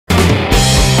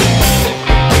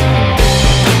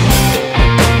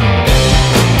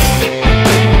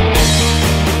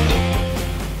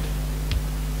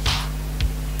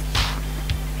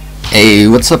Hey,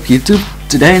 what's up YouTube?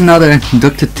 Today another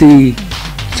DrT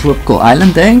Tropical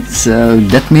Island day, so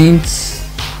that means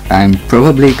I'm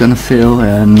probably gonna fail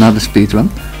another speedrun.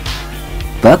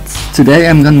 But today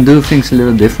I'm gonna do things a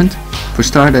little different. For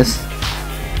starters,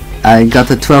 I got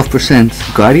a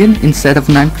 12% Guardian instead of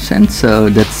 9%, so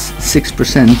that's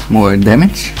 6% more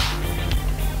damage.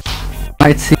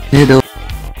 Might seem a little,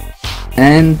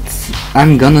 and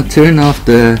I'm gonna turn off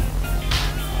the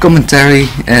commentary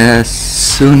as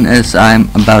soon as I'm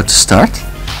about to start.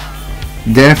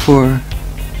 Therefore,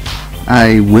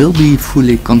 I will be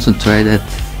fully concentrated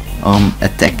on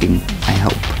attacking, I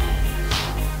hope.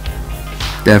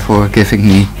 Therefore giving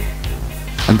me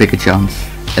a bigger chance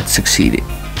at succeeding.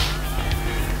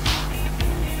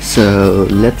 So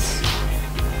let's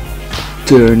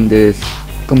turn this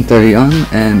commentary on,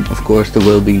 and of course there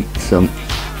will be some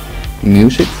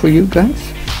music for you guys.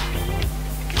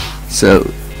 So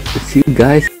see you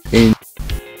guys in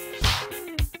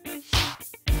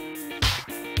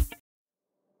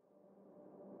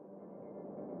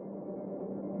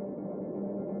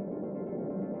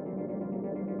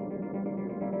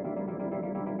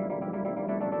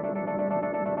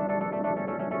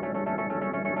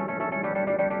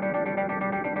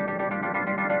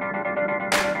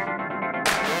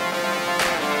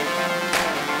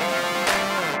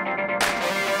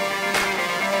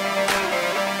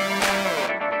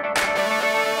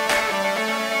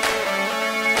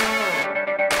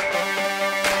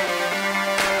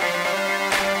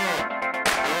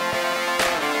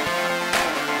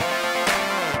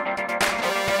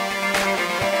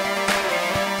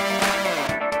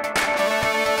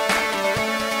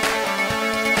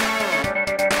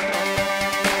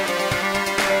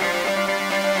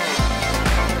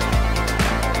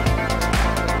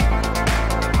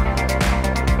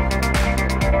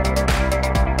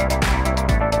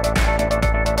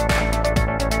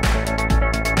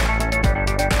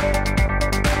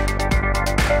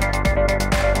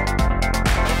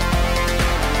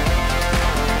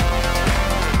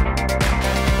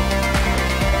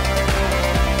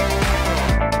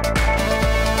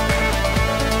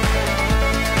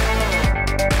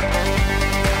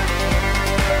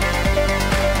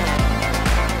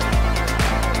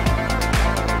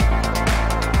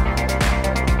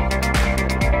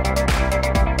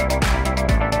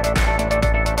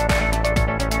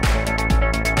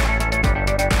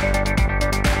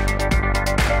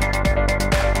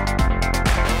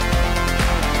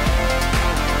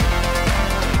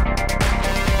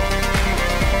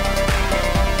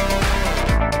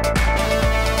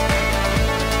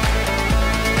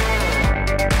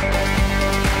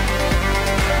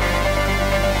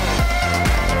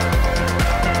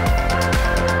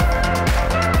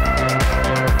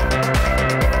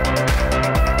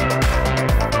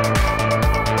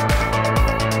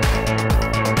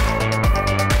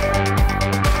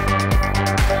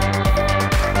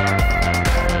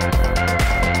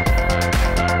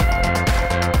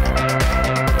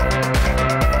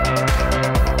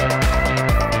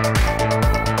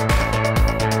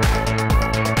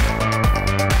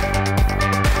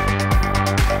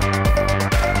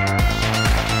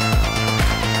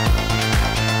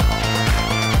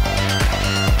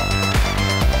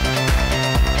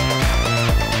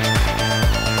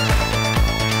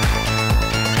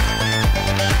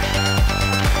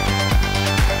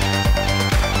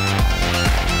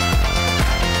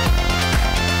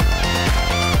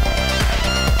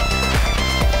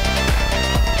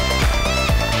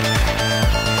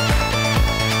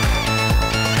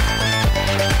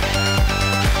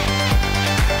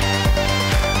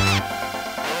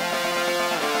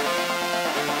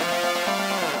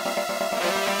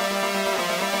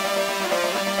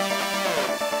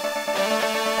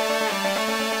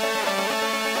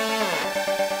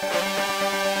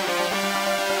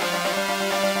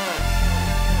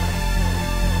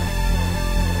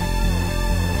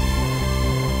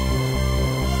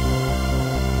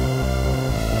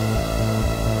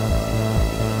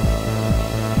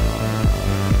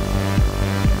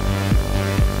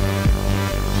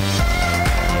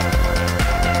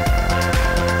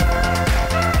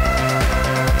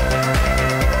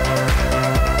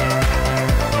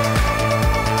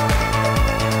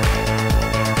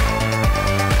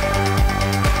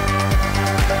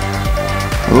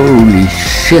holy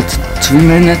shit, 3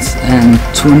 minutes and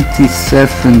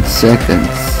 27 seconds.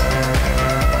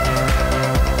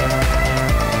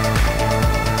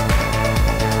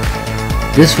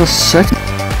 This was such,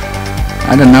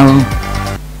 I don't know,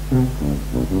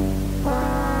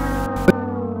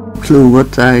 clue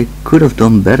what I could have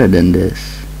done better than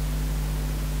this.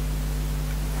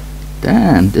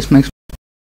 Damn, this makes me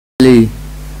really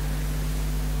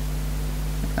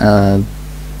a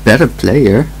better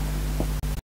player.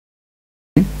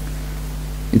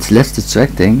 It's less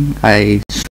distracting. I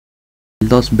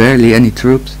lost barely any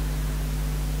troops.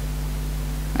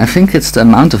 I think it's the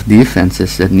amount of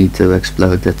defenses that need to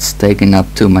explode that's taking up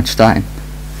too much time.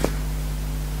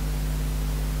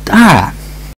 I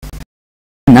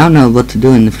now know what to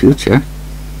do in the future.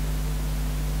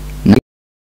 No,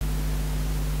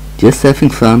 just having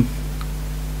fun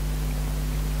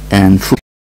and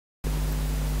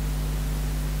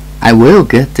I will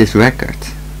get this record.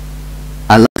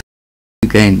 I love you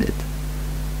gained it.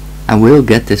 I will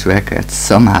get this record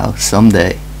somehow,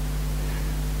 someday.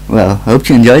 Well, hope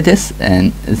you enjoyed this,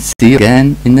 and see you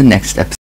again in the next episode.